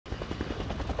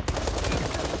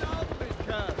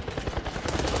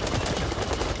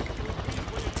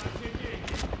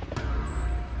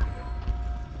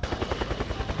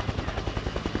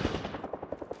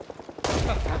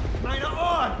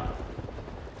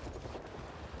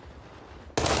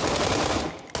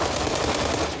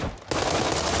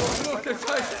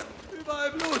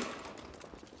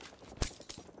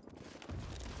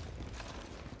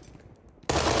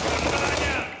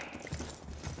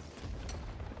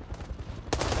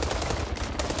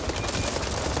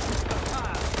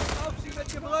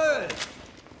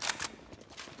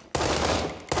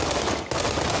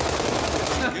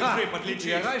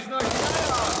Wir reichen euch die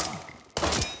Eier.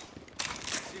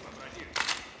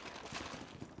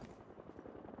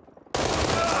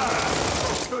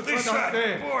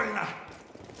 Дышать больно!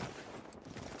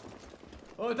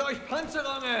 Und euch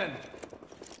Panzerungen!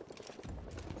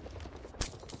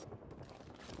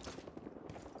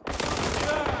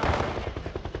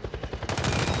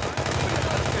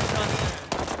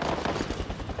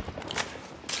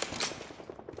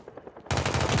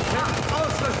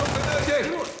 Ausrüstung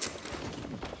benötigt!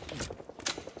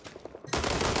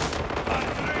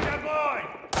 Открыть огонь!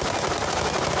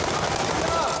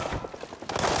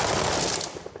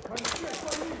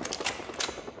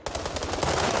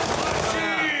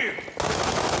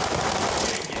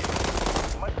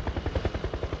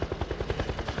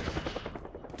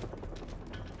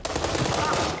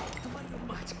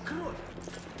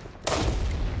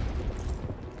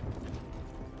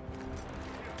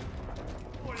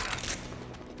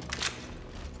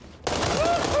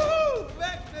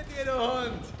 Weg mit dir, du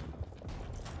Hund!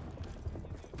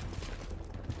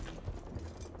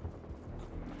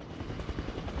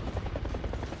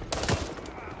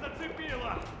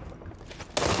 Зацепило!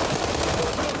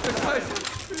 Scheiße!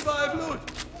 Überall Blut!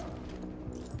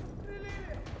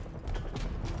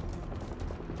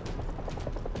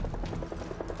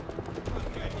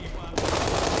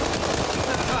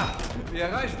 Wir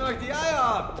reichen euch die Eier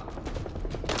ab!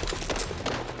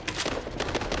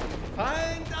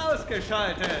 Feind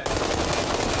ausgeschaltet!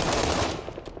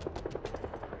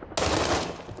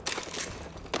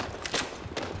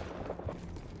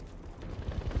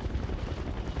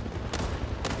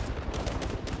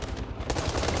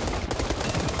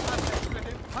 Mit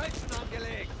dem Falschen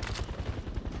angelegt!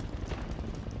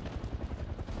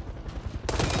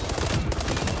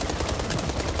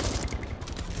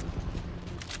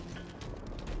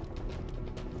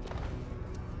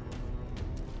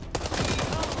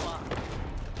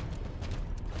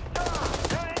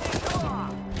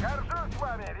 Горжусь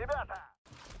вами, ребята!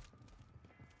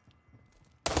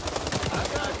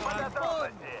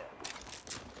 Готовности!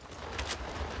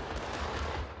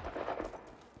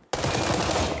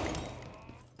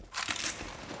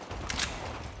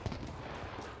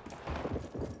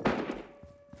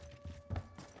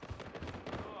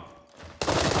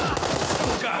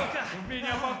 Сука! В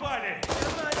меня попали!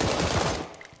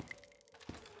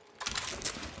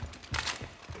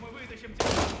 Мы вытащим тебя!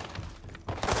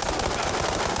 Сука!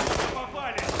 В меня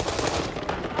попали!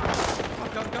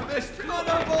 Verdammter Mist! Mann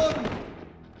am Boden!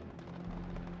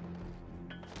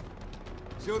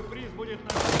 Сюрприз будет на...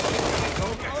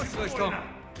 Ausrüstung!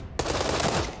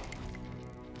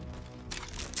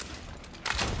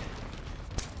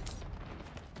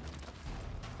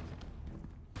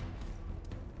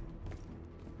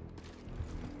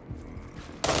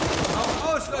 Auf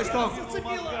Ausrüstung!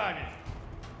 Мозгами!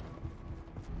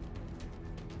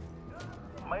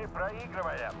 Мы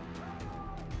проигрываем.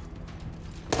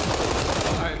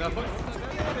 Einer von uns ist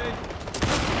erledigt!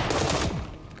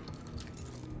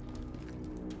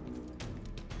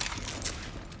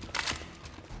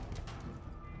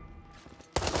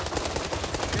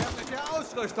 Wer mit der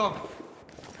Ausrüstung?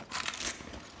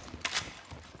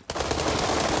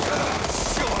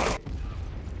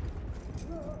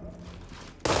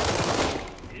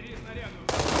 Бери снаряду!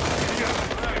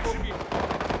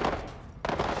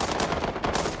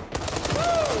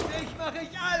 Dich mache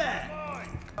ich alle!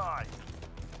 Ой.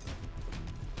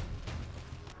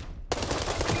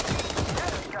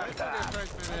 Есть когда?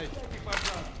 Gefällt mir nicht. И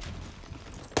пожалуйста!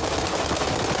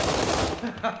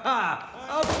 Haha!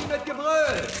 Auf ihn mit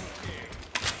Gebrüll!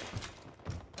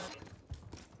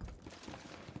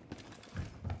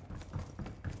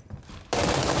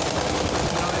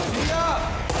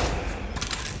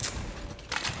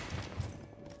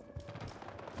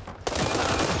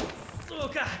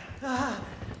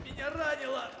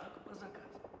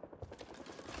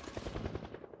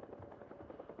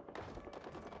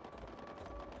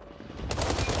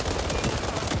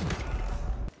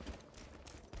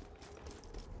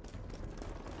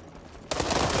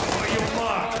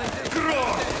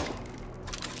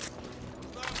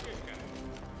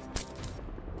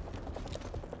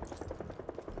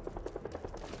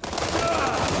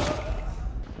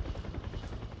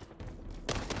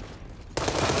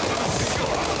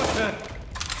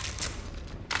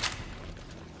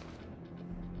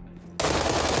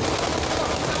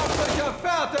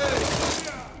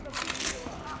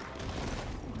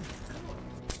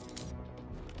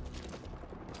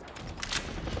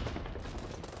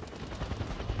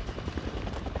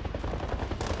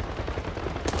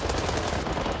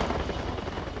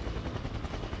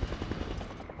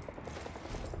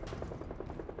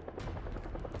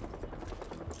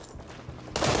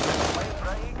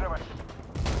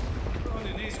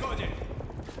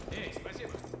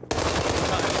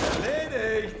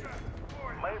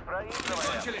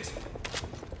 проигрываем. Кончились.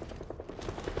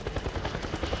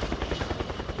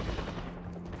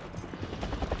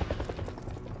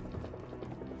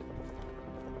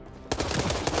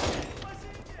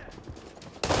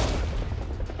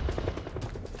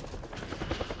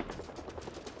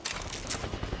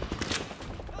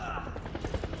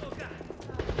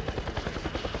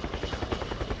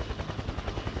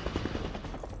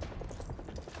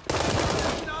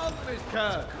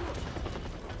 Kirk.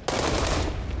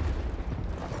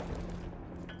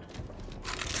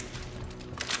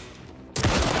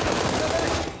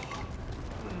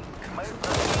 Мы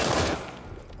проигрываем.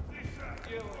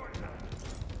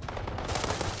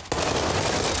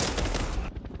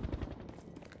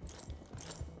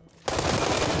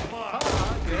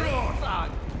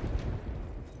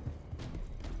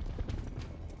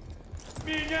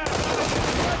 Меня!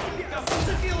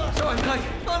 So ein Dreck!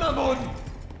 Donnerboden!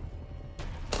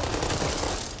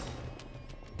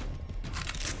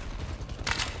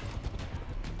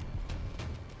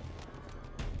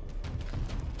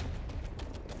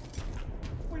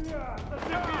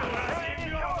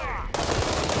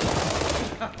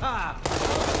 Haha!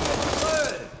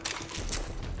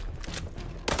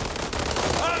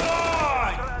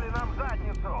 Драли нам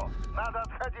задницу. Надо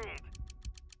отходить.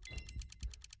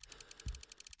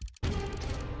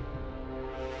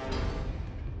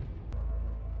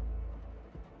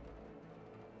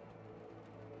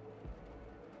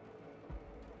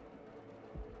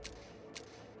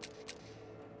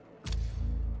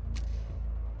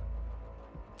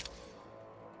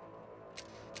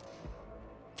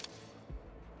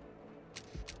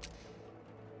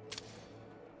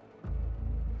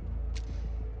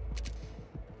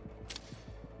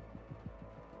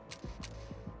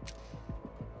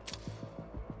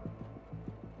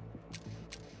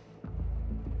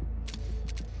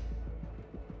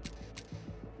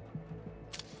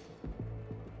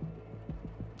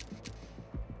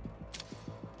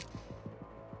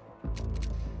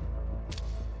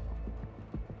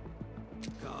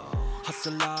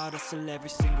 Hustle hard, hustle every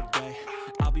single day.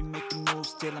 I'll be making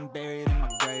moves till I'm buried in my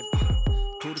grave.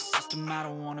 To the system, I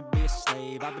don't wanna be a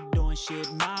slave. I've been doing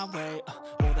shit my way,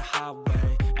 or the highway.